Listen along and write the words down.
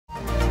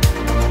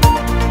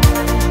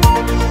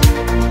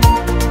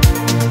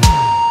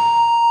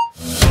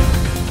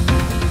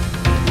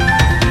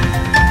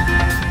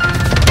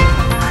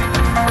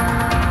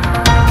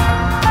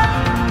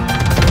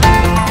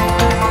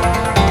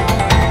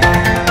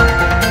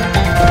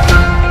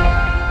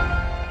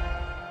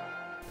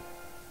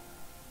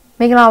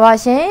မင်္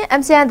ဂလာပါရှင်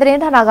MCN သတ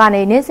င်းဌာန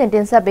ကနေနေ့စဉ်တ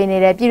င်ဆက်ပေး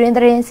နေတဲ့ပြည်တွင်းသတ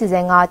င်းစီစ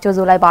ဉ်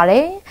ကကြိုဆိုလိုက်ပါတ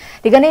ယ်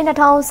ဒီကနေ့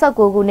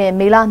2019ခုနှစ်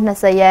မေလ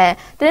20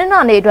ရက်တနင်္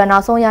လာနေ့အတွက်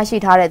နောက်ဆုံးရ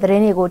ရှိထားတဲ့သ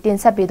တင်းတွေကို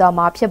တင်ဆက်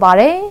ပေးသွားမှာဖြစ်ပါ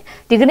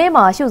တယ်ဒီက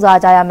နေ့မှာရှုစား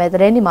ကြရမယ့်သ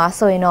တင်းတွေမှာ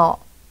ဆိုရင်တော့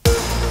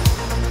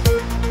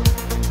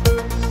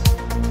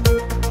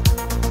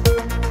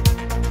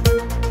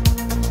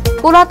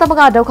ကုလသ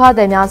မဂ္ဂဒုက္ခသ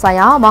ည်များ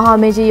ဆိုင်ရာမဟာ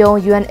မင်းကြီးယုံ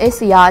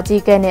UNHCR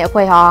အကြီးအကဲနဲ့အ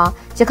ဖွဲ့ဟာ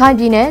ရခိုင်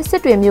ပြည်နယ်စ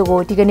စ်တွေမြို့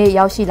ကိုဒီက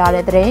နေ့ရောက်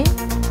ရှိလာတဲ့သတ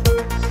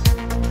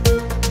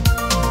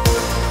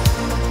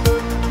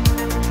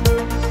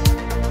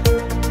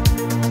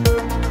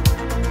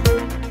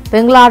င်းဘ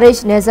င်္ဂလားဒေ့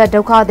ရှ်နယ်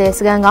စပ်ဒုက္ခသည်စ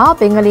ခန်း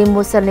ကဘင်္ဂလီ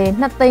မွတ်စလင်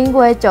2သိ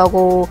န်းခွဲ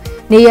ကျော်ကို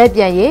နေ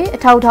ရပြန်ရေး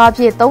အထောက်အထားဖြ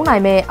င့်သုံးနို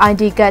င်မဲ့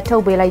ID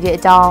ကတ်ထုတ်ပေးလိုက်တဲ့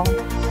အကြောင်း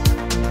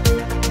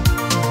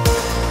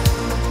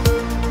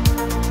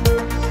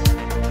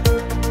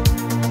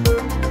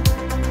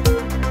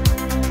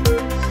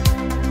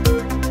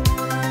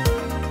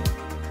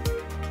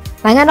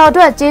နိုင်ငံတော်အ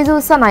တွက်ကျေး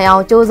ဇူးဆက်နိုင်အော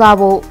င်စ조사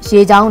ဖို့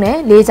ရေချောင်းနဲ့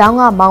လေချော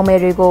င်းကမောင်မယ်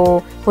တွေကို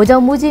ဗိုလ်ချု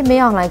ပ်မှုကြီးမ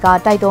င်းအောင်လှိုင်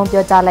ကတိုက်တွ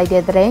န်းပြောကြားလိုက်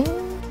တဲ့တဲ့သတ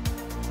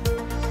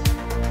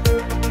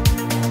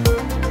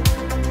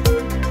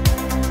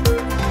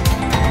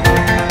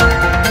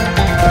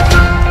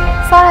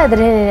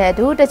င်းတွေနဲ့အ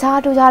တူ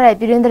တခြားထူးခြား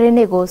တဲ့ပြည်တွင်းသတ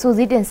င်းတွေကိုစူး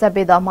စီးတင်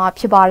ဆက်ပေးသွား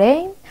မှာဖြစ်ပါတယ်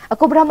။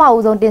အခုပထမ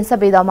ဦးဆုံးတင်ဆက်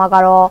ပေးသွားမှာ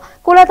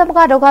ကတော့ကုလသမဂ္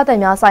ဂဒုက္ခ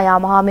သည်များဆိုင်ရာ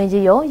မဟာမ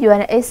င်းကြီးယုံ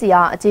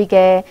UNHCR အကြီးအ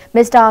ကဲ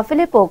မစ္စတာဖိ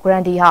လစ်ပိုဂရ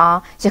န်ဒီ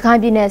ဟာရခိုင်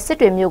ပြည်နယ်စစ်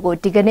တွေမြို့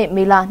ကိုဒီက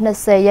နေ့မေလ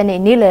20ရက်နေ့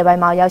နေ့လယ်ပိုင်း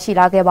မှာရောက်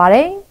ရှိလာခဲ့ပါ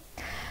တယ်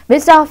။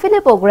မစ္စတာဖိ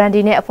လစ်ပိုဂရန်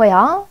ဒီနဲ့အဖွဲ့ဟာ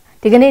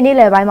ဒီကနေ့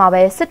နေ့လယ်ပိုင်း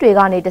မှာပဲစစ်တွေက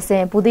နေတဆ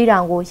င်ဘူးသီး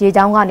တောင်ကိုရေ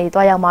ချောင်းကနေ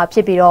တွားရောက်မှာဖြ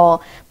စ်ပြီးတော့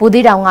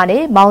ဘူးသီးတောင်ကနေ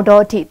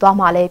မောင်တော်အထိတွား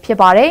မှာလ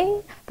ည်းဖြစ်ပါတယ်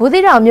။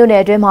ဘူးသီးတောင်မြို့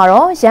နယ်အတွင်းမှာ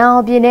တော့ရန်အော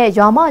င်ပြည်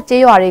နယ်ရွာ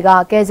မကျေးရွာတွေက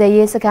ကယ်ဆယ်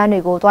ရေးစခန်း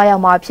တွေကိုတွား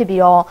ရောက်မှာဖြစ်ပြီး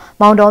တော့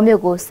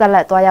မောင်တော်မြို့ကိုဆက်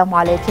လက်တွားရောက်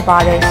မှာလည်းဖြစ်ပါတ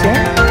ယ်ရှင်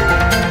။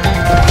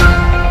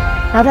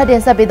နောက်ထပ်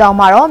တင်ဆက်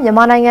ပေးတော့မှာတော့မြန်မာ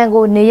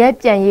နိုင်ငံကိုနေ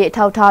ရပြန်ရေး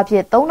အထောက်အထားဖြ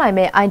စ်သုံး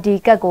နိုင်မဲ့ ID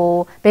ကတ်ကို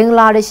ဘင်္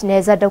ဂလားဒေ့ရှ်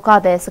နယ်စပ်ဒုက္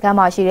ခသည်စခ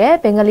န်းမှာရှိတဲ့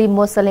ဘင်္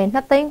ဂလီမွတ်စလင်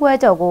2သိန်းခွဲ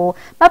ကျော်ကို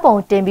ပတ်ပုံ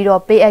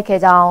တင်ပြီးတော့ပေးအပ်ခဲ့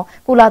ကြော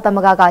င်းကုလသမ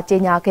ဂ္ဂက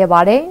ကြေညာခဲ့ပါ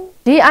တယ်။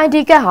ဒီ ID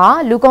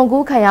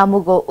ကတ်ဟာလူကုန်ကူးခံရမှု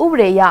ကိုဥ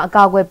ပဒေအရအ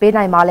ကာအကွယ်ပေး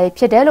နိုင်မှာလည်းဖြ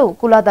စ်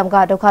တယ်လို့ကုလသမဂ္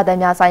ဂဒုက္ခ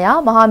သည်များဆိုင်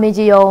ရာမဟာမ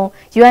င်းကြီးယုံ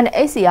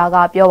UNHCR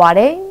ကပြောပါတ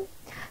ယ်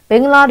။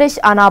ဘင်္ဂလား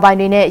ဒေ့ရှ်အာဏာ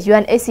ပိုင်တွေနဲ့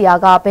UNHCR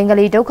ကဘင်္ဂ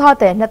လီဒုက္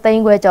ခသည်2သိ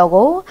န်းခွဲ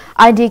ကျော်ကို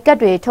ID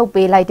ကတ်တွေထုတ်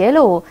ပေးလိုက်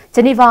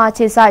တယ်လို့ဂျနီဗာအ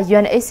ခြေစိုက်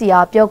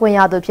UNHCR ပြောခွင့်ရ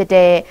သူဖြစ်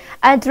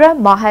တဲ့အန်ဒရက်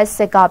မာဟတ်စ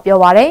စ်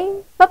ကပြောပါတယ်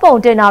။ပတ်ပုံ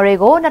တင်တာတွေ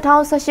ကို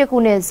2018ခု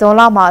နှစ်ဇွန်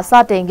လမှာ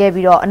စတင်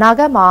ခဲ့ပြီးတော့အနာ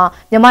ဂတ်မှာ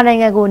မြန်မာ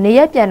နိုင်ငံကိုနေ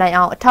ရပြန်နိုင်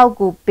အောင်အထောက်အ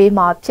ကူ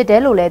ပေးမှာဖြစ်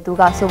တယ်လို့လ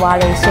ည်းသူက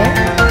ဆိုပါတယ်ရှင်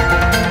။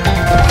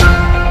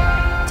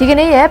ဒီ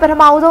ကနေ့ရဲ့ပ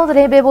ထမဦးဆုံးသတ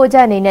င်းပေးပို့ချ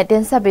က်အနေနဲ့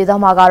တင်ဆက်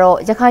ပေးသွားမှာ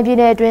ကတော့ရ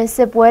ခိုင်ပြည်နယ်အတွင်း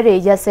စစ်ပွဲ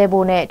တွေရပ်စဲ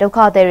ဖို့နဲ့ဒုက္ခ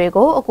သည်တွေ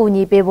ကိုအကူ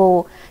အညီပေးဖို့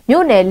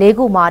မြို့နယ်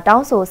၄ခုမှာ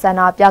တောင်းဆိုဆန္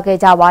ဒပြခဲ့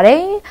ကြပါတယ်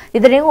။ဒီ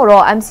သတင်းကို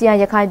တော့ MCN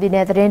ရခိုင်ပြည်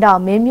နယ်သတင်း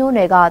တောက်မင်းမျိုး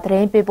နယ်ကသတ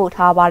င်းပေးပို့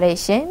ထားပါတယ်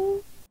ရှင်။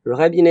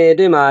ရခိုင်ပြည်နယ်အ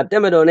တွင်းမှာ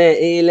တက်မတော်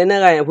နဲ့အေအေလက်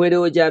နက်ကိုင်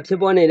အဖွဲ့တို့အကြားဖြစ်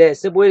ပေါ်နေ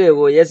တဲ့စစ်ပွဲတွေ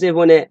ကိုရပ်စဲ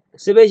ဖို့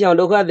နဲ့စစ်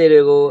ဘေးရှောင်ဒုက္ခ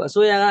သည်တွေကိုအ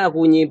စိုးရက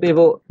အကူအညီ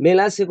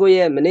ပေးဖို့မေလ19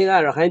ရက်မနေ့က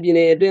ရခိုင်ပြည်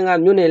နယ်အတွင်းက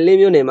မြို့နယ်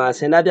၄မြို့နယ်မှာ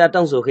ဆန္ဒပြ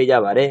တောင်းဆိုခဲ့ကြ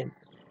ပါတယ်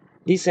။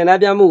ဒီဆန္ဒ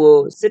ပြမှုကို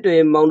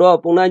စစ်တွေ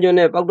မောင်တော်ပုံနှမ်းကျွ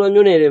န်းနဲ့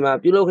ပေါက်တော်မြို့နယ်တွေ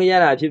မှာပြုလုပ်ခဲ့ရ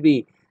တာဖြစ်ပြီး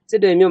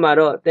စစ်တွေမြို့မှာ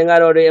တော့တင်ကား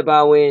တော်တွေအပါ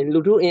အဝင်လူ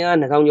ထုအင်အား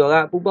2000ကျော်က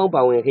ပူးပေါ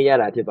င်းပါဝင်ခဲ့ရ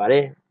တာဖြစ်ပါ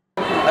တယ်။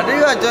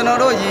အဓိက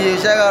ကျွန်တော်တို့ရည်ရွယ်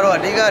ချက်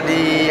ကတော့အဓိ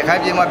ကဒီရ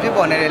ခိုင်ပြည်မှာဖြစ်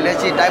ပေါ်နေတဲ့လက်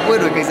ရှိတိုက်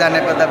ပွဲတွေကိစ္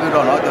စနဲ့ပတ်သက်ပြီး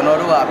တော့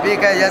ကျွန်တော်တို့က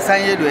အပိကရဆို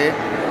င်ရေးတွေ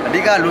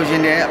အဓိက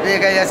လိုချင်တယ်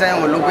အပိကရဆိုင်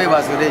ကိုလုပ်ပေးပါ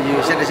ဆိုတဲ့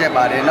ရည်ရွယ်ချက်တစ်ချက်ပါ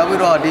တယ်နောက်ပြီး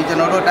တော့ဒီ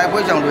ကျွန်တော်တို့တိုက်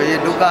ပွဲဆောင်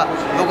တွေဒုက္ခ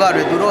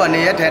တွေသူတို့အနေ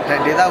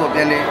နဲ့ဒေသ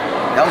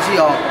ကိုပြန်လေရောက်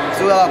ရှိအောင်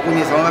ဆိုရ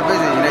ကကုညီဆောင်ရွက်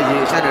ပေးစေတဲ့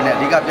ရည်ရွယ်ချက်တွေနဲ့အ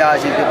ဓိကပြအ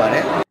ရှိဖြစ်ပါတ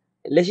ယ်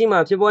လက်ရှိ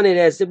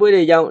မှာဖြစ်ပေါ်နေတဲ့စစ်ပွဲ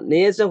တွေကြောင့်နေ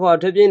ရစွခွာ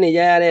ထွက်ပြေးနေကြ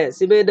ရတဲ့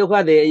စစ်ဘေးဒုက္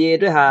ခတွေအရေး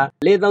အတွက်ဟာ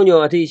4000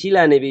ကျော်အထိ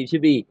ရှိလာနေပြီဖြ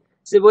စ်ပြီး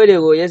စစ်ပွဲ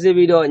တွေကို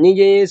ရပ်စဲပြီးတော့ငြိ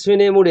မ်းချမ်း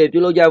ရေးဆွေးနွေးမှုတွေပြု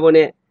လုပ်ကြဖို့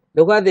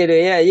နဲ့ဒုက္ခသည်တွေ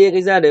ရဲ့အ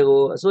ရေးကိစ္စ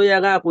တွေကိုအစိုးရ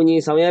ကအကူ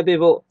အညီဆောင်ရွက်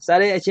ပေးဖို့စား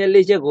တဲ့အချက်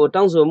၄ချက်ကို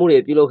တောင်းဆိုမှု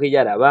တွေပြုလုပ်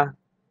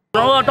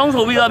ခဲ့ကြတာပါကျွန်တော်တို့တောင်း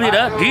ဆိုပြီးသားဖြစ်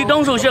တယ်ဒီတော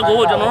င်းဆိုချက်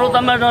ကိုကျွန်တော်တို့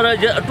သတ်မှတ်ထား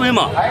တဲ့အတွ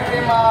င်းမှာ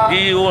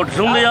ဒီ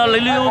ဇုံတ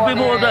ရားလေးလေးကို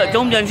ပေးဖို့အတွက်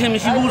အကြောင်းပြန်ခြင်းမ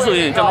ရှိဘူး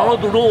ဆိုရင်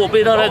ကျွန်တော်တို့သူတို့ကို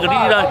ပေးထားတဲ့ဂတိ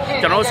တိုင်း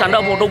ကျွန်တော်ဆန္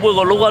ဒဖို့တော့ပွဲ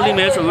ကိုလုပ်ရလိ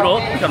မ့်မယ်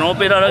ဆိုပြီးတော့ကျွန်တော်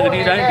ပေးထားတဲ့ဂတိ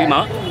တိုင်းဒီ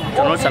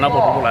မှာကျွန်တော်ဆန္ဒဖို့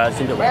လုပ်လာရှ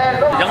င်းပြပါတယ်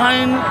ရခို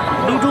င်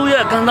လူထု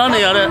ရဲ့ခံစားနေ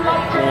ရတဲ့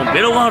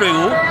ဘေးဒုက္ခ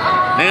တွေကို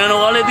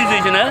နိုင်ငံတော်ကလည်းသိစေ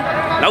ချင်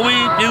တယ်နောက်ပြီး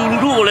ပြည်သူလူ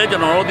ထုကိုလည်းကျွ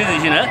န်တော်တို့သိစေ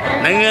ချင်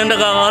တယ်နိုင်ငံ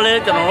တကာကလည်း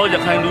ကျွန်တော်တို့ရ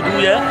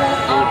ခိုင်လူထုရဲ့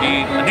ဒီ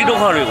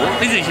အတိဒုက္ခတွေကို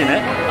သိစေချင်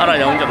တယ်အဲ့ဒါ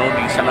ကြောင့်ကျွန်တော်တို့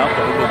ဒီဆန္ဒ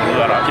ဖော်ထုတ်လုပ်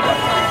ရတာဖြစ်ပါတယ်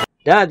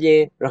ဒါ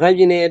အပြင်ရ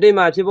ခိုင်ပြည်နယ်အတွင်း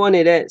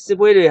မှာဖြစ်ပေါ်နေတဲ့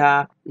စစ်ပွဲ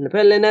တွေဟာနှစ်ဖ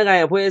က်လက်နက်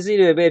ကိုင်အဖွဲ့အစ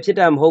ည်းတွေပဲဖြစ်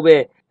တာ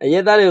မဟုတ်ပဲအ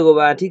ရဲသားတွေ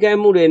ကိုပါထိခိုက်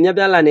မှုတွေမြတ်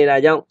ပြလာနေတာ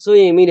ကြော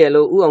င့်စိုးရိမ်မိတယ်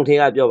လို့ဦးအောင်ထေး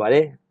ကပြောပါတ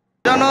ယ်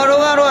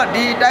ကျွန်တော်တို့ကတော့ဒီ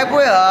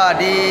တိုက်ပွဲဟာ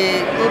ဒီ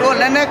သူတို့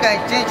လက်နက်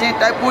ကင်ချင်း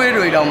တိုက်ပွဲ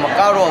တွေတော့မ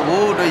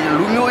ကတော့ဘူးတို့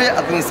လူမျိုးရဲ့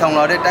အသွင်ဆောင်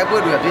လာတဲ့တိုက်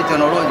ပွဲတွေအဖြစ်ကျွန်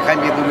တော်တို့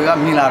ခိုင်ပြည်သူတွေ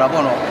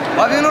ကမြင်လာတာပေါ့နော်။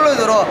ဘာဖြစ်လို့လဲ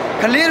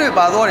ဆိုတော့ကလေးတွေ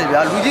ပါတော့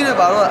တယ်ဗျာလူကြီး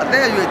တွေပါတော့အ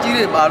သက်အရွယ်ကြီး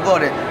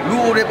တွေပါတော့တယ် လူ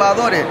အိုတွေပါ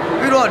တော့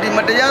တယ်ပြီးတော့ဒီမ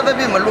တရား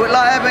သဖြင့်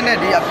မလွတ်လာအဲ့ဘဲ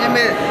နဲ့ဒီအပြ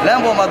င်းမဲ့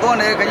လမ်းပေါ်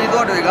မှာတော့နေခကြီး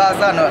တော့တွေက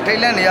အစတော့ထိတ်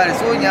လန့်နေရတယ်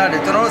စိုးညာရတ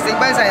ယ်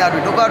ကျွန်တော်တို့စိတ်ပိုင်းဆိုင်ရာ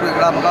တွေဒုက္ခ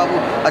တွေကမကောက်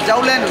ဘူးအကြော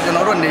င်းလဲလို့ကျွန်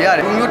တော်တို့နေရတ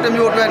ယ်လူမျိုးတစ်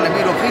မျိုးအတွက်နေ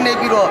ပြီးတော့ဖိ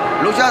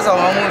နှိပ်ပြီးတော့လှုပ်ရှား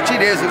ဆောင်မှု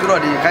ရှိတယ်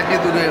ဆိုပြီးတော့ဒီခိုင်ပြည်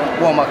သူ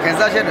တွေပေါ်မှာ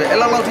ကန်ဆာချက်တွေ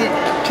အဲ့လောက်ထိ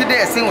ဖြစ်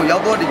တဲ့အဆင့်ကိုရော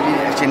က်တော့ဒီ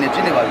အခြေ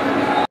အနေဖြစ်နေပါပြီ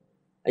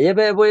အရက်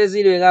ဘဲအဖွဲ့အ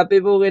စည်းတွေက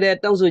ပေးပို့ခဲ့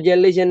တဲ့တောင်းဆိုချက်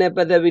လက်ချက်နဲ့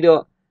ပတ်သက်ပြီးတော့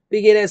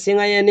ပြီးခဲ့တဲ့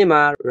15ရက်နေ့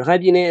မှာရ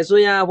ခိုင်ပြည်နယ်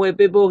အစိုးရ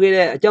အဖွဲ့ပေးပို့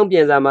ခဲ့တဲ့အကြောင်းပြ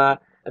န်စာ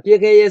မှာအပြစ်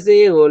ခဲ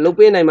ရေးစေး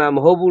ကိုလုပ်ပေးနိုင်မှာ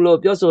မဟုတ်ဘူးလို့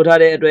ပြောဆိုထား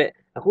တဲ့အတွက်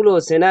အခုလို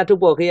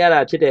စင်နာထုတ်ပေါ်ခဲ့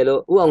ရတာဖြစ်တယ်လို့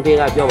ဦးအောင်ထ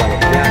င်းကပြောပါ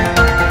တယ်ခင်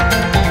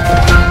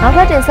ဗျာနောက်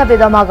ထပ်တင်ဆက်ပေး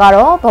သွားမှာက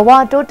တော့ဘဝ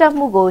တိုး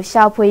တက်မှု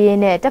ကိုရှာဖွေရ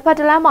င်းနဲ့တစ်ဖက်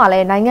တစ်လမ်းမှာ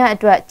လည်းနိုင်ငံအ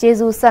တွက်ကျေး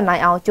ဇူးဆက်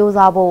နိုင်အောင်စ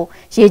조사ဖို့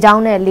ရေချော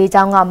င်းနဲ့လေ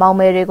ချောင်းက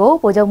မောင်မယ်တွေကို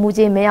ဗိုလ်ချုပ်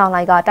မှုကြီးမင်းအောင်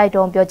လှိုင်ကတိုက်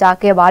တွ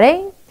န်းပြောကြားခဲ့ပါ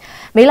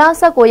တယ်မေလ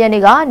19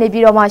ရက်နေ့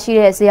ကနေပြည်တော်မှာ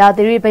ရှိတဲ့ဇေယျ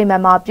သီရိဗိမာ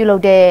န်မှာပြုလု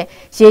ပ်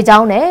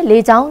တဲ့ရေချောင်း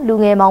နဲ့လေချောင်းလူ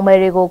ငယ်မောင်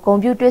မယ်တွေ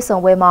ကိုဂုဏ်ပြုတွေ့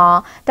ဆုံပွဲ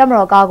မှာတပ်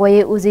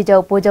မတော်ကာကွယ်ရေးဦးစီးချု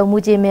ပ်ဗိုလ်ချုပ်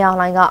မှုကြီးမင်းအောင်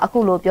လှိုင်ကအခု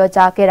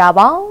လိုပြောကြားခဲ့တာ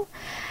ပါ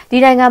ဒီ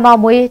နိုင်ငံမှာ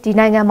မွေးဒီ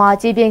နိုင်ငံမှာ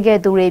ကြီးပြင်းခဲ့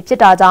သူ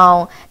တွေဖြစ်တာကြောင့်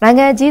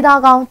နိုင်ငံကြီးသား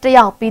ကောင်း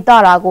တယောက်ပြီး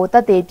တာတာကိုသက်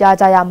သေပြ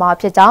ကြရမှာ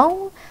ဖြစ်ကြော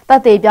င်းသ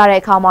က်သေပြ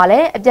တဲ့အခါမှာလ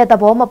ည်းအပြက်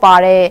သဘော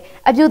မပါတဲ့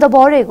အပြူ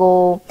သဘောတွေကို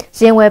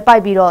ရင်ဝယ်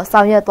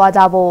ပိုက်ပြီးတော့ဆောင်ရွက်သွားကြ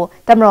ဖို့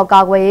တပ်မတော်ကာ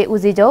ကွယ်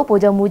ရေးဦးစီးချုပ်ဗို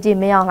လ်ချုပ်မှုကြီး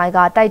မင်းအောင်လှိုင်က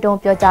တိုက်တွန်း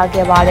ပြောကြား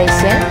ခဲ့ပါတယ်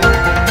ရှင်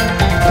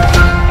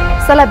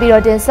ဆက်လက်ပြီး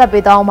တော့တင်ဆက်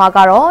ပေးသွားမှာ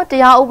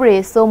ကတော့တရားဥ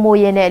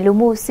ပဒေစိုးမိုးရေး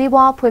နဲ့လူမှု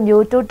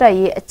စီးပွားဖွံ့ဖြိုးတိုး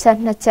တက်ရေးအချက်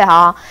2ချက်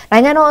ဟာ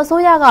နိုင်ငံတော်အ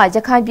စိုးရက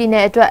ရခိုင်ပြည်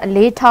နယ်အတွက်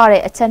အလေးထားတဲ့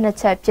အချက်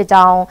2ချက်ဖြစ်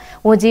ကြော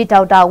င်းဝန်ကြီး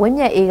ဒေါက်တာဝ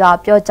င်းမြတ်အေး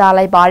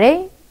ကပြောကြားလိုက်ပါ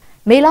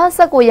တယ်မေလ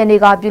19ရက်နေ့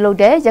ကပြုလုပ်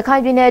တဲ့ရ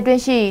ခိုင်ပြည်နယ်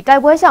အတွင်းရှိတို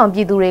က်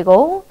ပွဲရှောင်ပြည်သူတွေ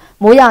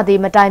ကိုမိုးရ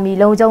သည်မ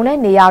တိုင်မီလုံခြုံ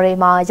တဲ့နေရာတွေ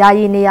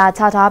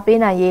မှာယာယီနေရာချထား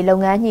ပေးနိုင်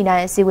ရေးလုပ်ငန်းညှိနှို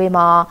င်းအစည်းအဝေး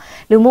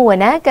မှာလူမှု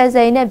ဝန်ထမ်းကယ်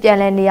ဆယ်ရေးနဲ့ပြည်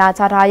내နေရာ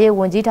ချထားရေး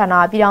ဝန်ကြီးဌာန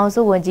ပြည်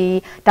ထောင်စုဝန်ကြီး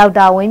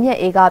ဒေါက်တာဝ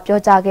င်းမြတ်အေး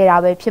ကပြောကြားခဲ့တာ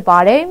ပဲဖြစ်ပါ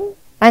တယ်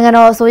။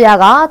နိုင်ငံတော်အစိုး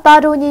ရကတာ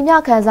တူညီ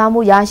မျှခံစား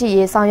မှုရ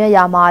ရှိရေး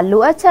ဆောင်ရွက်ရာမှာ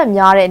လိုအပ်ချက်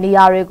များ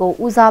တဲ့နေရာတွေ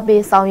ကိုဦးစား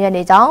ပေးဆောင်ရွက်နေ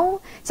ကြော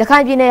င်းရ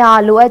ခိုင်ပြည်နယ်ဟာ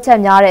လိုအပ်ချက်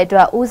များတဲ့အတွ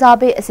က်ဦး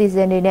စားပေးအစီအ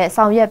စဉ်တွေ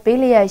နဲ့ဆောင်ရွက်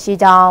ပေးလျက်ရှိ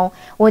ကြော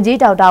င်းဝန်ကြီး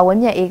ဒေါက်တာဝ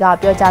င်းမြတ်အေး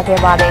ကပြောကြားခဲ့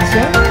ပါ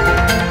တယ်ရှင်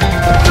။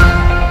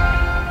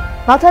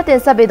နောက်ထပ်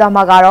တင်ဆက်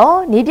ပေးသွားမှာ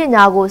ကတော့နည်းပ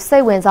ညာ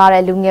ကိုစိတ်ဝင်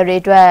စားတဲ့လူငယ်တွေ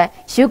အတွက်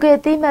UK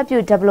သိမှတ်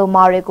ပြုဒီပ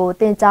လိုမာတွေ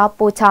ကိုသင်ကြား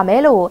ပို့ချ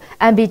မယ်လို့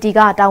MBT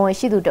ကတာဝန်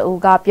ရှိသူတဦး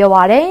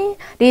ကပြောပါတယ်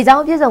။ဒီ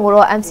အကြောင်းပြည့်စုံ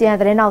ကိုတော့ MCN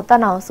သတင်းနောက်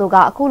တက်အောင်ဆိုက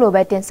အခုလို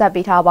ပဲတင်ဆက်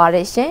ပေးထားပါ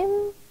တယ်ရှင်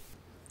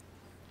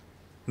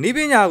။နည်း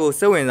ပညာကို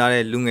စိတ်ဝင်စား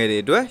တဲ့လူငယ်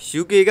တွေအတွက်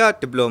UK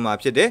ကဒီပ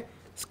လိုမာဖြစ်တဲ့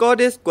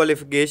Scottish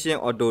Qualification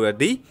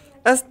Authority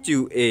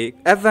SQA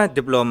Advanced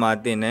Diploma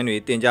သင်တန်းတွေ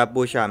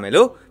တင်ကြားပို့ချမယ်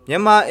လို့မြ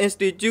န်မာ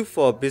Institute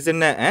for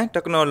Business and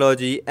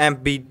Technology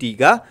MBT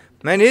က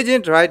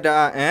Managing Director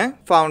and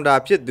Founder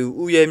ဖြစ်သူ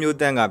ဦးရဲ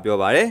မျိုးတန်းကပြော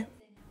ပါတယ်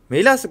။မေ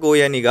လ19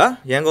ရက်နေ့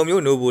ကရန်ကုန်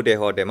မြို့နိုဗိုတယ်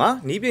ဟိုတယ်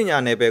မှာနည်းပ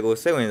ညာနယ်ပယ်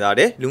ကိုစိတ်ဝင်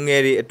စားတဲ့လူ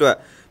ငယ်တွေ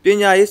အတွက်ပ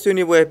ညာ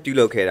ရေးဆွေးနွေးပွဲ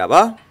ပြုလုပ်ခဲ့တာပါ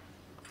။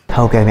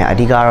ဟုတ်ကဲ့ခင်ဗျ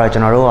အဓိကတော့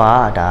ကျွန်တော်တို့က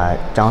ဒါ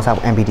ကျောင်းစာ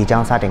MBT ကျော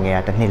င်းစာတင်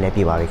ခဲ့တာတစ်နှစ်လည်းပြ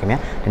ည့်ပါပြီ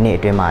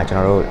ခင်ဗျဒီနှစ်အတွင်းမှာ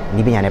ကျွန်တော်တို့န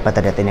ည်းပညာနဲ့ပတ်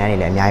သက်တဲ့သင်တန်းတွေ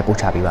လည်း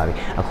အများကြီးပို့ချပေးပါ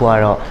ပြီအခု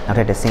ကတော့နောက်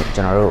ထပ်တစ်ဆင့်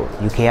ကျွန်တော်တို့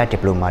UK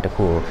ကဒီပလိုမာတစ်ခု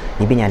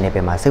ကိုနည်းပညာနယ်ပ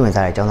ယ်မှာစိတ်ဝင်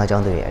စားတဲ့ကျောင်းသားကျော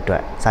င်းသူတွေ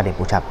အတွက်စ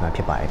တင်ပို့ချပေး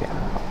မှာဖြစ်ပါတယ်ဗျ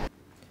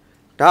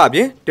ဒါ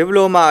အပြင်ဒီပ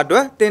လိုမာအတွ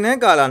က်သင်တ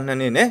န်းကာလ2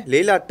နှစ်နဲ့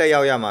4လတက်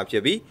ရောက်ရ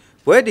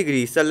မှာဖြစ်ပြီးဘွဲဒီ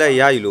ဂရီဆက်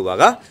လက်ရယူ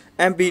လိုပါက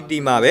MBT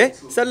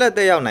မှာပဲဆက်လက်တ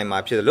က်ရောက်နိုင်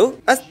မှာဖြစ်တယ်လို့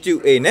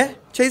SQA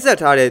နဲ့ချိတ်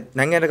ဆက်ထား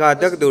တဲ့နိုင်ငံ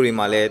တကာတက္ကသိုလ်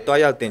တွေမှာလည်းတွား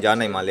ရောက်သင်ကြား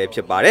နိုင်မှာလည်းဖြ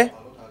စ်ပါ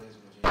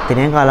တယ်သင်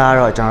တန်းကာလက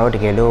တော့ကျွန်တော်တို့တ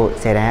ကယ်လို့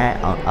10တန်း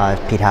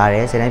ဖြည့်ထား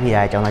တယ်10တန်းဖြ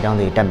ည့်ထားတဲ့ကျောင်းသားကျောင်း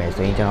သူတွေတက်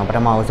မယ်ဆိုရင်ကျွန်တော်ပထ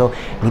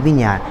မဆုံးနည်းပ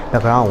ညာ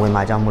background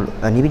ဝင်မှာကြော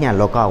င့်မို့နည်းပညာ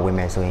လောက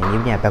ဝင်မယ်ဆိုရင်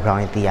နည်းပညာ background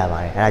နဲ့သိရပါ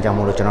တယ်အဲဒါကြောင့်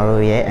မို့လို့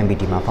ကျွန်တော်တို့ရဲ့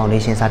MBT မှာ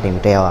foundation စတင်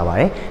တက်ရောက်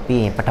ရပါတယ်ပြီး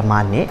ရင်ပထမ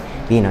နှစ်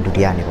ပြီး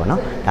ရင်တော့ဒုတိယနှစ်ပေါ့နော်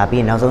ဒါပြီး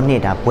ရင်နောက်ဆုံးနှစ်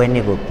ဒါ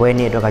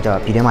ပွဲနှစ်အတွက်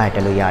ကကျတော့ပြည်တွင်းမှာတ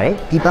က်လို့ရတယ်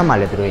ပြည်ပမှာ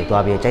လည်းသူတို့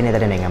တွေတွားပြီးချိန်နေ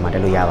တဲ့နိုင်ငံမှာတ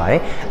က်လို့ရပါတယ်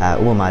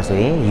ဥပမာ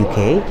ဆိုရင် UK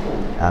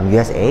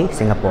USA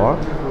Singapore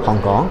Hong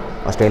Kong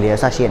Australia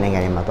စရှိတဲ့နိုင်ငံ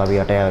တွေမှာတွားပြီး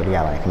တော့တက်ရောက်လို့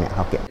ရပါတယ်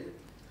ခင်ဗျဟုတ်ကဲ့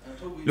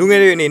လူ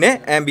ငယ်တွေအနေနဲ့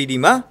MBT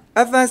မှာ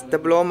Advanced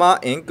Diploma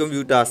in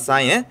Computer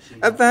Science,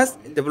 Advanced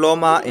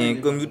Diploma in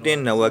Computing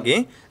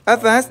Networking,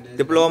 Advanced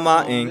Diploma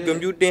in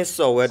Computing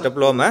Software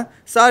Development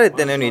စတဲ့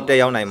သင်တန်းတွေ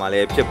တက်ရောက်နိုင်မှာ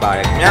လည်းဖြစ်ပါ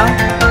တယ်ခင်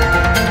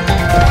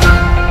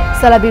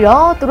ဗျာဆက်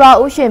လက်ပြီးတော့သူရ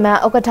ဦးရွှေမန်း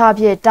ဥက္ကဋ္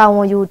ဌဖြစ်တာဝ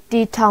န်ယူ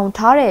တည်ထောင်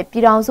ထားတဲ့ပြ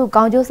ည်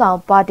ထောင်စုကောင်းကျိုး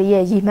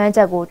ဆောင်ပါတီရဲ့ရည်မှန်းချ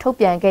က်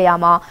ကိုထုတ်ပြန်ခဲ့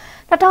ရမှာ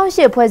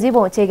2008ဖွဲ့စည်း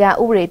ပုံအ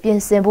ခြေခံဥ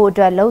ပဒေပြင်ဆင်ဖို့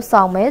အတွက်လှုံ့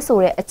ဆော်မယ်ဆို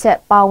တဲ့အချက်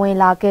ပါ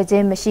ဝင်လာခဲ့ခြ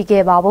င်းမ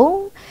ရှိခဲ့ပါ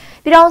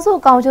ဘူးပြည်ထောင်စု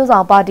ကောင်းကျိုးဆော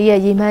င်ပါတီ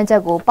ရဲ့ရည်မှ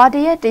န်းချက်ကိုပါတီ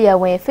ရဲ့တ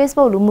ရားဝင်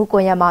Facebook လူ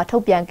မှုကွန်ရက်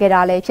မှာထုတ်ပြန်ခဲ့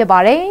တာလည်းဖြစ်ပါ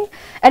တယ်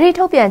။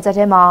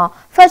အဲ့ဒီထုတ်ပြန်ချက်ထဲမှာ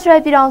Federal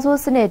ပြည်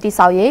ထောင်စုစနစ်တည်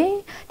ဆောက်ရေး၊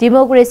ဒီ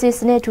မိုကရေစီ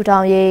စနစ်ထူ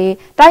ထောင်ရေး၊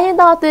တိုင်းရင်း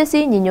သားသွေးစ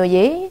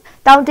ည်းညီညွတ်ရေး၊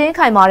တောင်တ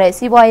င်းခိုင်မာ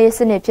တဲ့စီးပွား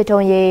ရေးစ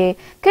နစ်ဖြစ်ထွန်းရေး၊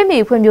ခေတ်မီ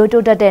ဖွံ့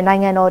ဖြိုးတိုးတက်တဲ့နို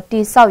င်ငံတော်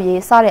တည်ဆောက်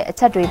ရေးစတဲ့အ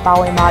ချက်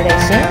တွေပါဝင်ပါ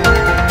တယ်ရှင်။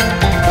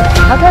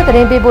နောက်ထပ်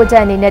သတင်းပေးပို့ချ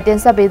က်အနေနဲ့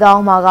တင်ဆက်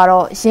ပေးသွားမှာ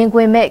ကတော့ရင်ခွ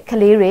င်မဲ့က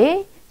လေးတွေ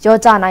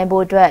ရောကြနိုင်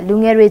ဖို့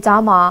အတွက်လူငယ်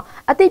တွေကြားမှာ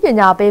အသိပ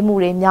ညာပေးမှု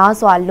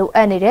တွေများစွာလိုအ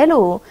ပ်နေ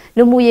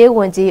တယ်လို့လူမှုရေးဝ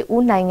န်ကြီး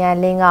ဦး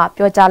နိုင်ငံလင်းက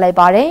ပြောကြား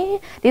လိုက်ပါတယ်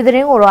။ဒီသတ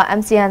င်းကိုတော့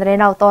MCN သတ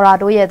င်းနောက်တော်ရာ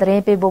တို့ရဲ့သ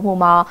တင်းပေးပို့မှု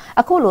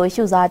မှာအခု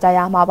လိုရှု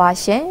စားကြရ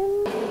မှာပါရှင်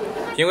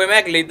။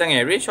 ရင်ခွင်မဲ့ကလေးတင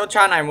ယ်တွေရှော့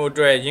ချနိုင်မှု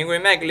အတွက်ရင်ခွင်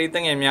မဲ့ကလေးတ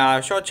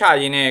ငယ်များရှော့ချ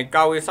ရေးနဲ့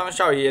ကာဝေးဆောင်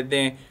ရှောက်ရေးအ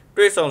သင်း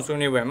တွဲဆောင်ဆွေး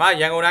နွေးပွဲမှာ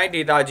ရန်ကုန်တို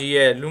င်းဒေသကြီး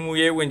ရဲ့လူမှု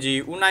ရေးဝန်ကြီး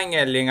ဦးနိုင်င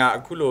ယ်လင်းကအ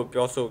ခု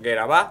လိုပြောဆို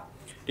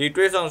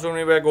ခဲ့တာပါဒီတွဲ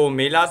ဆောင်ဆွေးနွေးပွဲ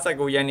ကိုမေလ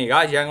19ရက်နေ့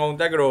ကရန်ကုန်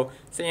တက္က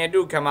သိုလ်စင်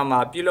ရတုခမ်းမ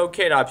မှာပြုလုပ်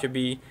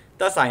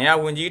ခဲ့တာဖြစ်ပြီးသက်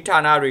ဆိုင်ရာဝန်ကြီး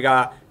ဌာနတွေ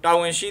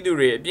ကတာဝန်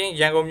ရှိသူတွေ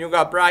အပြင်ရန်ကုန်မြို့က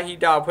ပရဟိ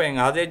တအဖွဲ့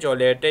50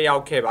ကျော်လည်းတက်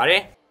ရောက်ခဲ့ပါ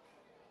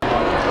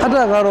တယ်အတွ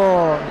က်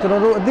ကတော့ကျွန်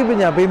တော်တို့အသိပ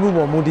ညာပေးမှု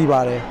ပေါ်မူ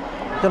တည်ပါတယ်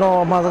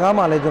ကျွန်တော်မှာစကား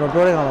မှလည်း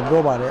ကျွန်တော်ပြောတဲ့ခါ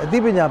မှာပြောပါတယ်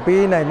အသိပညာ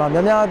ပေးနိုင်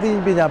မှာများများအသိ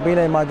ပညာပေး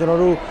နိုင်မှာ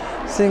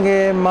ကျွန်တော်တို့စင်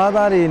ငယ်မား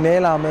သားတွေနဲ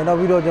လာမယ်နောက်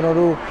ပြီးတော့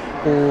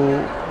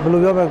ကျွန်တော်တို့ဘယ်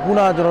လိုပြောမလဲခု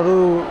နကျွန်တော်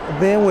တို့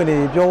အသင်းဝင်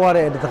တွေပြောရ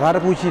တဲ့စကားတ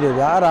စ်ခုရှိတယ်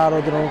ဗျာအဲ့ဒါ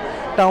ကတော့ကျွန်တော်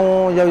တောင်း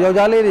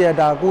ယောက်ျားလေးတွေ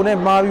ကဒါကို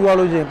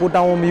နဲ့မှားပြီးသွားလို့ရှိရင်ကို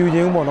တောင်းဝန်မယူခြ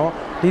င်းဘူးပေါ့နော်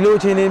ဒီလိုအ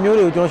ခြေအနေ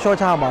မျိုးတွေကိုကျွန်တော်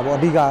ရှော့ချမှာပေါ့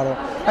အဓိကတော့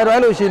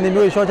အဲ့လိုအခြေ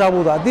အနေမျိုးတွေရှော့ချ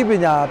ဖို့ဆိုတာအသိ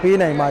ပညာပေး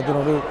နိုင်မှာ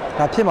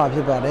ကျွန်တော်တို့ဒါဖြစ်မှာဖြ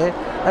စ်ပါ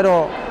တယ်အဲ့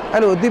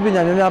လိုအသိ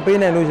ပညာများများပေး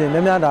နိုင်လို့ရှိ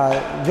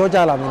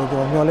ရင်များများဒါကြောကြလာမယ်လို့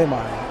ကျွန်တော်မျှော်လ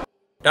င့်ပါတယ်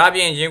ဒါပြ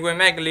င်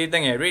ရင်ခွင်မဲ့ကလေး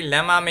တငယ်တွေလ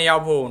မ်းမမရော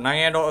က်ဖို့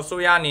နိုင်ငံတော်အ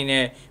စိုးရအနေ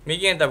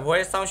နဲ့မိခင်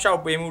တပွဲစောင့်ရှောက်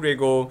ပေးမှု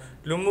တွေကို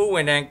လူမှုဝ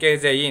န်ထမ်း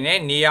ကယ်ဆယ်ရေးနဲ့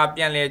နေရာပြ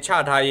န်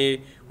လည်ချထား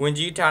ရေးဝန်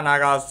ကြီးဌာ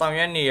နက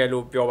ဆောင်ရွက်နေရ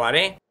လို့ပြောပါ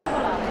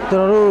တယ်ကျွန်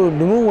တော်တို့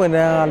လူမှုဝန်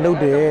ထမ်း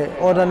ကလုပ်တဲ့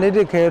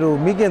alternative care တို့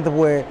မိခင်တ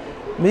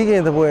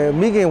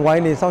ပွဲမိခင်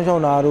ဝိုင်းနေစောင့်ရှောက်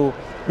တာတို့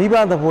မိ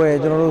ဘတ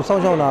ပွဲကျွန်တော်တို့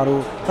စောင့်ရှောက်တာ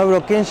တို့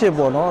နောက်ပြီးတော့ kinship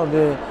ပေါ့နော်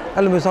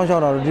အဲ့လိုမျိုးစော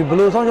င့်ရှောက်တာတို့ဒီဘယ်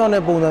လိုစော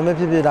င့်ရှောက်တဲ့ပုံစံမျိုး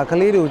ဖြစ်ဒါ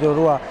ကလေးတွေကို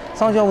ကျွန်တော်တို့က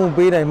စောင့်ရှောက်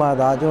မှုပေး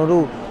နိုင်မှသာကျွန်တော်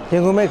တို့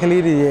ရင်ခွင်မဲ့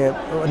ကလေးတွေရဲ့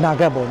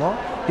အနာဂတ်ပေါ့နော်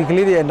ဒီ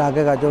ကလေးတွေရဲ့အနာဂ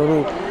တ်ကကျွန်တော်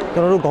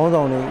တို့ခေါင်း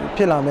ဆောင်တွေဖြ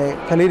စ်လာ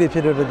မဲ့ကလေးတွေဖြ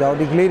စ်တဲ့အတွက်ကြော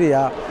င့်ဒီကလေးတွေ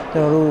ကကျွ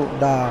န်တော်တို့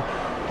ဒါ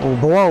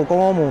ဘဝ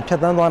ကိုကော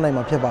င်းမွန်ဖြတ်သန်းသွားနိုင်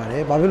မှာဖြစ်ပါတ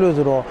ယ်။ဘာဖြစ်လို့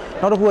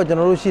ဆိုတော့နောက်တစ်ခုက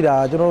ကျွန်တော်တို့ရှိတာ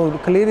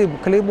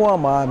ကျွန်တော်တို့ကလေးဘ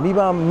ဝမှာမိ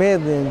ဘမဲ့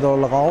တင်တော့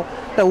၎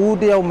င်းတဦး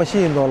တယောက်မရှိ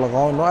ရင်တော့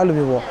၎င်းเนาะအဲ့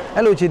လိုမျိုးပေါ့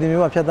အဲ့လိုအခြေ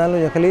အနေမျိုးမှာဖြတ်သ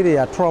န်းလို့ရင်ကလေး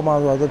တွေက trauma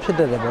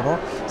ဆိုဖြစ်တတ်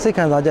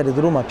တယ်ပေါ့နော်စိတ်ခံစားချက်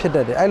တွေသူတို့မှာဖြစ်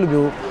တတ်တယ်အဲ့လို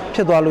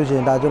မျိုးဖြစ်သွားလို့ရှိ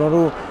ရင်ဒါကျွန်တော်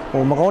တို့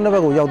မကောင်းတဲ့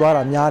ဘက်ကို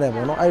ရောက်သွားတာများတယ်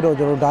ပေါ့နော်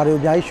အဲ့တော့ကျွန်တော်ဒါတွေကို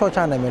အများကြီး short ချ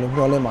နိုင်မယ်လို့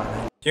မျှော်လင့်ပါ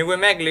တယ်ရင်ခွင်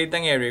မဲ့ကလေးတ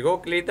ငယ်တွေ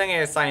ကိုကလေးတ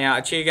ငယ်ဆိုင်ရာ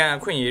အခြေခံ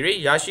အခွင့်အရေး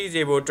တွေရ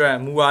ရှိစေဖို့အတွက်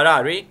မူဝါ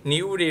ဒတွေ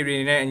နည်းဥပဒေ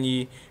တွေနဲ့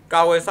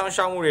အညီကာဝယ်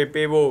ဆောင်ရှောက်မှု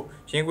တွေပေးဖို့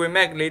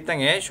ရင်ခွင်မဲ့ကလေး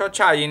တငယ်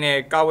ရှော့ချရေး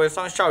နဲ့ကာဝယ်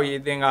ဆောင်ရှောက်ရေး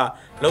အသင်းက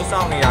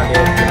လှုံ့ဆော်နေတာလ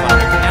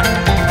ည်းဖြစ်ပါတယ်ခင်ဗျာ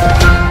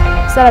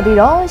ဆက်လက်ပြီး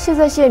တော့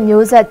88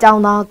မျိုးဆက်ကျော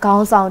င်းသား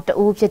ခေါင်းဆောင်တ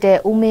ဦးဖြစ်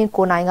တဲ့ဦးမ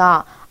င်းကိုနိုင်က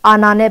အာ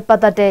ဏာနဲ့ပတ်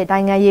သက်တဲ့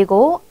နိုင်ငံရေး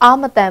ကိုအား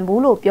မတန်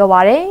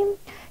ဘူးလို့ပြောပါတယ်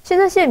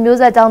88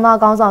မျိုးဆက်ကျောင်းသား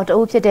ခေါင်းဆောင်တ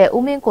ဦးဖြစ်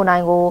တဲ့ဦးမင်းကို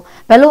နိုင်ကို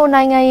ဘယ်လို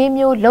နိုင်ငံရေး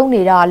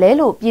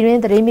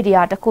မျိုးလုပ်နေတာလဲလို့ပြည်တွင်းသတ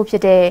င်းမီဒီယာတစ်ခုဖြ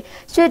စ်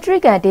တဲ့ရွှေတြိ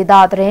ဂံဒေတာ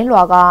သတ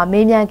င်းလွှာက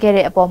မေးမြန်း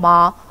ခဲ့တဲ့အပေါ်မှာ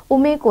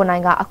ဦးမင်းကိုနို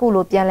င်ကအခု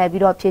လိုပြန်လည်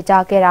ပြီးတော့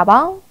ဖြေကြားခဲ့တာ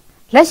ပါ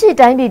လက်ရှိ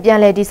တိုင်းပြည်ပြန်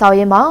လည်တည်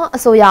ဆောက်ရေးမှာအ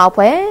စိုးရအ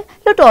ဖွဲ့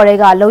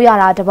လွှတ်တော်တွေကလှုပ်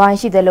ရတာတပိုင်း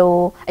ရှိတယ်လို့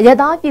အရက်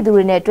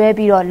သားပြည်သူတွေနဲ့တွဲ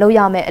ပြီးတော့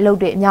လှုပ်ရမယ့်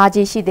အလုပ်တွေ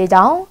အများကြီးရှိ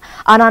သေးကြောင်း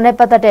အာဏာ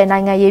နဲ့ပတ်သက်တဲ့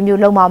နိုင်ငံရေး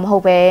မျိုးလုံးမှာ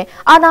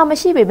မဟုတ်ပဲအာဏာမ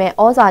ရှိပေမဲ့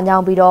ဩဇာညော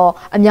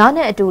င်းပြီးတော့အများ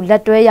နဲ့အတူ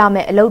လက်တွဲရမ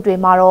ယ့်အလုပ်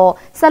တွေမှာတော့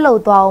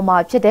ဆက်လုပ်သွားအောင်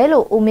မှာဖြစ်တယ်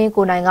လို့ဦးမင်း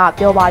ကိုနိုင်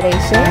ကပြောပါတယ်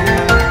ရှ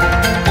င်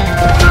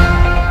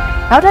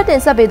နောက်ထပ်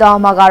တင်ဆက်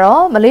ပေးသွားမှာ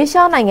ကတော့မ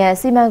လေးရှားနိုင်ငံ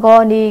စီမံ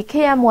ကော်နီ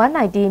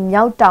KM190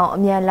 မြောက်တောင်အ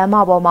မြန်လမ်း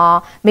မပေါ်မှာ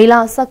မေလ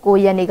19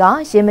ရက်နေ့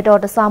ကရေမတော်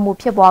တဆ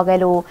မှုဖြစ်ပွားခဲ့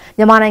လို့မြ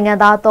န်မာ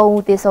နိုင်ငံသား3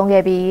ဦးသေဆုံး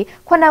ခဲ့ပြီး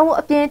9ဦး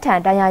အပြင်း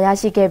ထန်ဒဏ်ရာ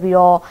ရရှိ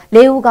ခဲ့ပြီးတော့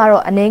4ဦး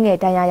ကတော့အနည်း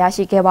ငယ်ဒဏ်ရာ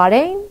ရရှိခဲ့ပါတ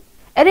ယ်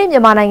။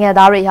အဲ့ဒီမြန်မာနိုင်ငံ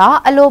သားတွေဟာ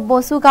အလိုပွ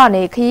န်စု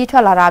ကနေခ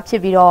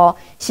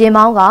ရီးထွက်လာတာဖြစ်ပြီးတော့ရင်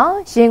မောင်း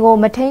ကရင်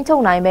ကိုမထိန်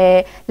ချုပ်နိုင်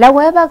ပဲ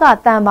လက်ဝဲဘက်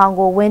ကတန်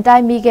ပေါင်ကိုဝင်တို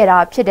က်မိ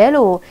ခဲ့တာဖြစ်တယ်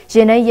လို့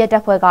ရင်ထဲရဲတ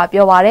ပ်ဖွဲ့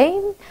ကပြောပါတယ်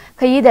။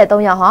ခရီးသည်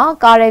3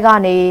ယောက်ဟာကားထဲ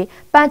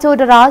ကနေပန်ချို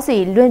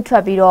တရာစီလွင့်ထွ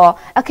က်ပြီးတော့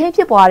အခ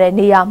င်းဖြစ်ပွားတဲ့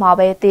နေရာ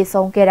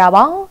မှာပဲတေဆုံးခဲ့တာပါ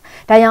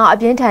။ဒဏ်ရာအ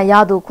ပြင်းထန်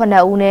ရသူ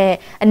9ဦး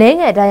နဲ့အနည်း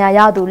ငယ်ဒဏ်ရာ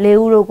ရသူ4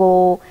ဦးတို့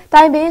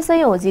ကိုတိုင်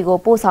ပင်စိတ်ယုံစီ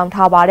ကိုပို့ဆောင်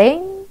ထားပါတယ်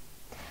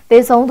။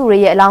တေဆုံးသူ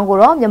တွေရဲ့အလောင်းကို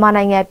တော့မြန်မာ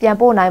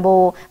နိုင်ငံပြန်ပို့နိုင်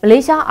ဖို့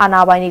မလေးရှားအာ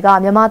ဏာပိုင်တွေ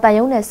ကမြန်မာတန်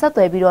ယုံနဲ့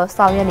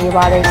ဆက်သွယ်ပြီးတော့ဆောင်ရွက်နေပါ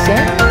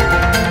တယ်ရှင်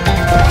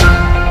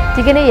။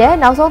ဒီကနေ့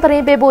ရဲ့နောက်ဆုံးသတ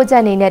င်းပေးပို့ချ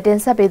က်အနေနဲ့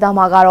တင်ဆက်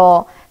ပေးသွားမှာ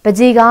ကတော့ပ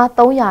ကြီးကား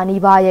300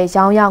နီးပါး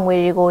ရဲ့ရောင်းရ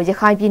ငွေတွေကိုရ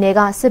ခိုင်ပြည်နယ်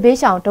ကစစ်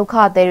ဘေးရှောင်ဒုက္ခ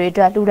သည်တွေ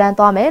အတွက်လှူဒါ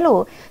န်းသွားမယ်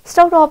လို့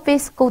Stout of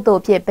Peace ကု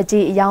သိုလ်ဖြစ်ပ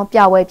ကြီးအယောင်ပြ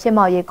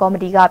ပွဲဖြစ်မောက်ရေးကော်မ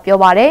တီ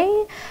ကပြောပါတယ်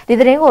။ဒီ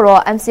သတင်းကို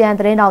တော့ MCN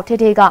သတ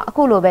င်းတော်ထေထေက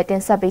အခုလိုပဲ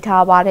တင်ဆက်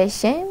ပေးထားပါ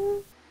တယ်ရှင်။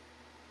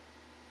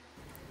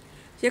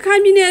ရခို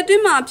င်ပြည်နယ်အတွ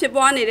င်းမှာဖြစ်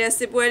ပွားနေတဲ့စ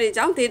စ်ပွဲတွေ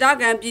ကြောင့်ဒေသ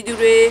ခံပြည်သူ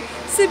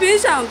တွေစစ်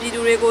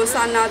ဘေးရှောင်ပြည်သူတွေ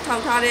ကိုစာနာထော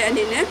က်ထားတဲ့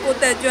အနေနဲ့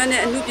ကိုသက်ကျွမ်း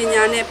တဲ့အမှုပ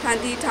ညာနဲ့ဖန်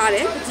တီးထား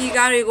တဲ့ပကြီး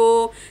ကားတွေ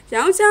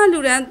ကိုရော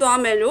င်းချလူဒ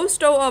န်းသွားမယ်လို့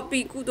Stout of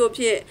Peace ကု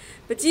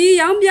သိုလ်ဖြစ်ပကြီး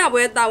ရောင်းပြ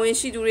ပွဲတာဝန်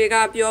ရှိသူတွေ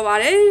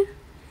ကပြောပါတယ်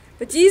။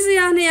ပကြီးစ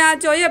ရာ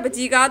200ကျော်ရဲ့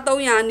ပကြီးကား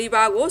300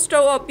နီးပါးကို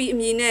Stout of Peace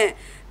အမည်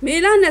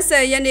နဲ့မေလ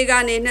20ရက်နေ့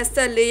ကနေ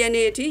24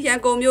ရက်နေ့အထိရန်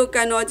ကုန်မြို့က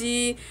န်တော်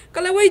ကြီး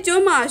ကလဝိတ်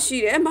ကျွန်းမှာရှိ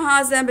တဲ့မဟာ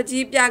ဇန်ပ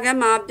ကြီးပြကန်း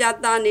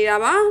မှာပြသနေတာ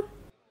ပါ။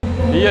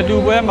ဒီ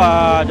အတူပွဲ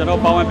မှာကျွန်တော်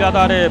ပါဝင်ပြသ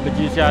တဲ့ပ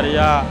ကြီးဆရာတွေ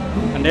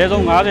ကအနည်း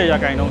ဆုံး90ရာ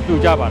ခိုင်နှုန်းလှူ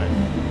ကြပါတယ်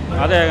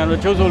90ရာခိုင်နှု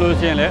န်းချုပ်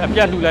ဆိုလို့ရှိရင်လည်းအပြ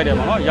တ်လှူလိုက်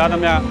တယ်ပေါ့နော်ရ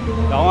သမျှ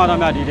လောင်းရသ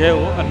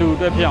မျှဒီထဲကိုအလှူ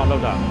အတွက်ဖြစ်အောင်လု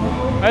ပ်တာ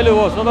အဲ့လို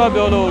စောစော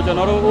ပြောလို့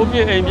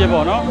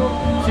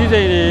ကျွန်တော်တို့အိုးပြစ်အိမ်ပြစ်ပေါ့နော်စီးစိ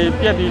မ်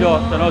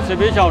တွေပြက်ပြီးတော့ကျွန်တော်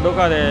စစ်ပေးချောင်းဒုက္ခ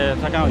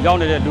တဲ့စကန်ကို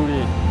ရောက်နေတဲ့လူတွေ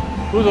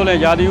ခုဆိုလဲ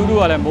ရာသီဥတု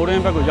ကလည်းမိုးရ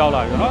င်းဘက်ကိုရောက်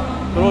လာပြီနော်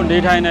သူတို့နေ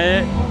ထိုင်တဲ့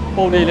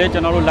ပုံတွေလည်းကျွ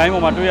န်တော်တို့ line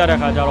ပေါ်မှာတွေ့ရတဲ့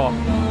ခါကျတော့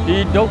ဒီ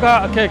ဒုက္ခ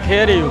အခက်ခဲ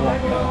တွေပေါ့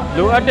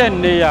လိုအပ်တဲ့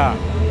နေရာ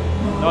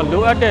နော်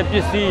လိုအပ်တဲ့ပ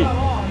စ္စည်း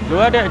လို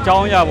အပ်တဲ့အကြော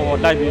င်းအရာပေါ်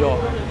လိုက်ပြီးတော့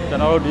ကျွ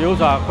န်တော်တို့ဒီဥစ္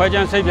စာခွဲခြ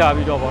မ်းစိတ်ပြ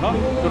ပြီးတော့ပေါ့နော်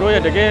သူတို့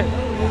ရဲ့တကယ်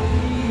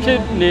ဖြစ်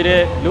နေ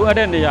တဲ့လိုအပ်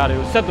တဲ့နေရာတွေ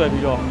ကိုဆက်သွယ်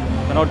ပြီးတော့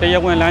ကျွန်တော်တ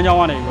ရားဝင်လမ်းကြောင်း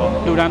ကနေပြီးတော့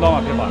လှူဒန်းသွား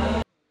မှာဖြစ်ပါတ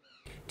ယ်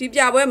ဒီ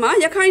ပြပွဲမှာ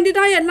ရခိုင်ဒေသ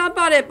ရဲ့လှပ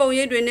တဲ့ပုံ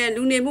ရိပ်တွေနဲ့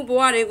လူနေမှုဘ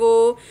ဝတွေ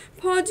ကို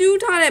ဖော်ကျူး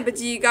ထားတဲ့ပ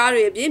ကြီကား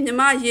တွေအပြင်မြ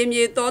မရေ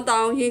မြေတောတော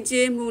င်ရင်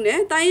ကျေးမှုနဲ့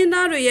တိုင်းရင်း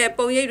သားတွေရဲ့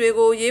ပုံရိပ်တွေ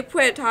ကိုရေး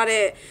ဖွဲ့ထား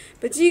တဲ့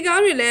ပကြီ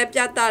ကားတွေလည်းပြ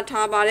သ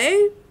ထားပါတယ်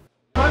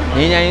င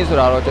င်းငင်းရေးဆို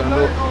တာတော့ကျွန်တော်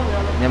တို့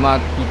မြန်မာ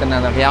ပြည်တန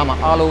င်္သာရီမှာ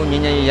အားလုံးင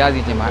င်းငင်းရေးရ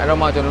စီခြင်းပါအဲ့တော့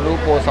မှကျွန်တော်တို့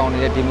ပေါ်ဆောင်နေ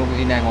တဲ့ဒီမိုကရေ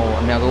စီနိုင်ငံကို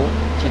အများဆုံး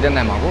ချီတက်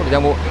နိုင်မှာပေါ့ဒါကြော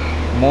င့်မို့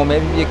မော်မဲ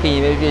ပြခင်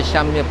ပဲပြရှ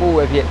မ်းပြပို့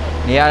ပဲဖြစ်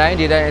နေရာတိုင်း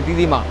ဒေသတိုင်းအသီး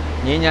သီးမှာ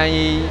ငင်းငင်း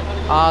ရေး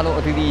အားလုံး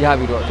အသီးသီးရ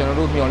ပြီးတော့ကျွန်တော်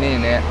တို့မျှော်လင့်နေ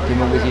တဲ့ဒီ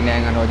မိုကရေစီနို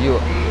င်ငံတော်ကြီး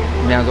ကို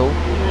အများဆုံး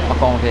အ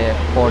ကောင့်ထဲ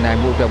ပေါ်နိုင်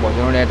မှုအတွက်ပေါ့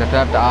ကျွန်တော်လည်းတစ်ဖ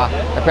က်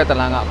တစ်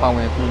လမ်းကပါဝ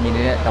င်ကူညီ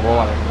နေတဲ့သဘော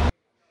ပါပဲ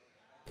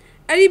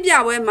အဲ့ဒီပြ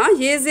ပွဲမှာ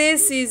ရေးစေး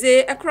စီ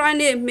စေးအခရိုင်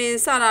နစ်မင်း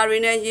စတာတွေ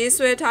နဲ့ရေး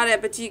ဆွဲထားတဲ့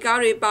ပကြီကား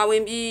တွေပါဝ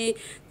င်ပြီး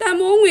တန်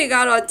မိုးငွေက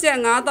တော့ကျပ်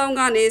9000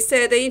ကနေ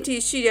10သိန်းအထိ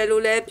ရှိတယ်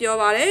လို့လည်းပြော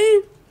ပါတယ်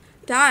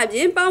ဒါအပြ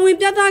င်ပါဝင်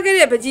ပြသခဲ့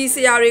တဲ့ပကြီဆ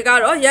ရာတွေက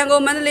တော့ရန်ကု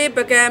န်မန္တလေး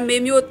ပုဂံမေ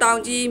မြို့တောင်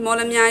ကြီးမော်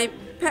လမြိုင်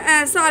ဖအံ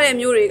စတဲ့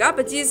မျိုးတွေကပ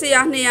ကြီဆ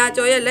ရာ200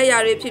ကျော်ရဲ့လက်ရာ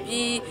တွေဖြစ်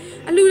ပြီး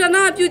အလူဒ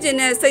နာပြုကျင်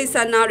တဲ့စိတ်ဆ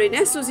န္ဒတွေ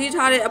နဲ့စုစည်း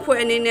ထားတဲ့အဖွဲ့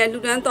အနေနဲ့လူ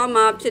ဒန်းသွား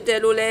မှာဖြစ်တယ်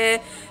လို့လည်း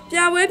ပြ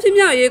ပွဲဖြစ်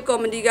မြောက်ရေး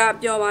ကော်မတီက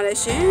ပြောပါတယ်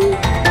ရှင်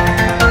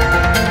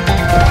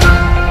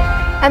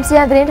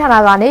MCN သတင်းဌာန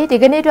ကနေဒီ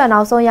ကနေ့အတွက်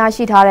နောက်ဆုံးရ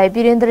ရှိထားတဲ့ပြ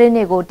ည်တွင်းသတင်း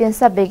တွေကိုတင်ဆ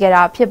က်ပေးခဲ့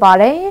တာဖြစ်ပါ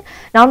တယ်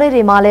။နောက်နေ့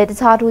တွေမှာလည်းတ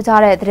ခြားထူး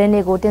ခြားတဲ့သတင်း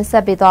တွေကိုတင်ဆ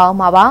က်ပေးသွားအောင်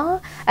ပါပါ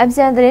။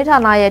 MCN သတင်းဌာ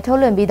နရဲ့ထုတ်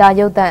လွှင့်ပြီးသား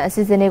ရုပ်သံအ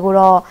စီအစဉ်တွေကို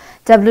တော့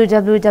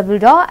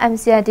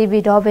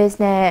www.mcntv.base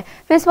နဲ့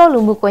Facebook လူ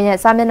မှုကွန်ရက်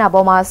စာမျက်နှာ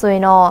ပေါ်မှာဆိုရ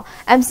င်တော့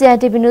MCN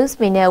TV News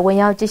နဲ့ဝင်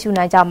ရောက်ကြည့်ရှု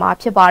နိုင်ကြမှာ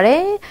ဖြစ်ပါတ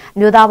ယ်။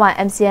မြို့သားပိုင်း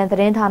MCN သ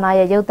တင်းဌာန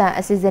ရဲ့ရုပ်သံ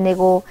အစီအစဉ်တွေ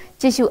ကို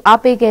ကြည့်ရှုအား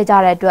ပေးခဲ့ကြ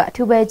တဲ့အတွက်အ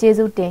ထူးပဲကျေး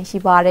ဇူးတင်ရှိ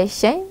ပါတယ်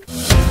ရှင်။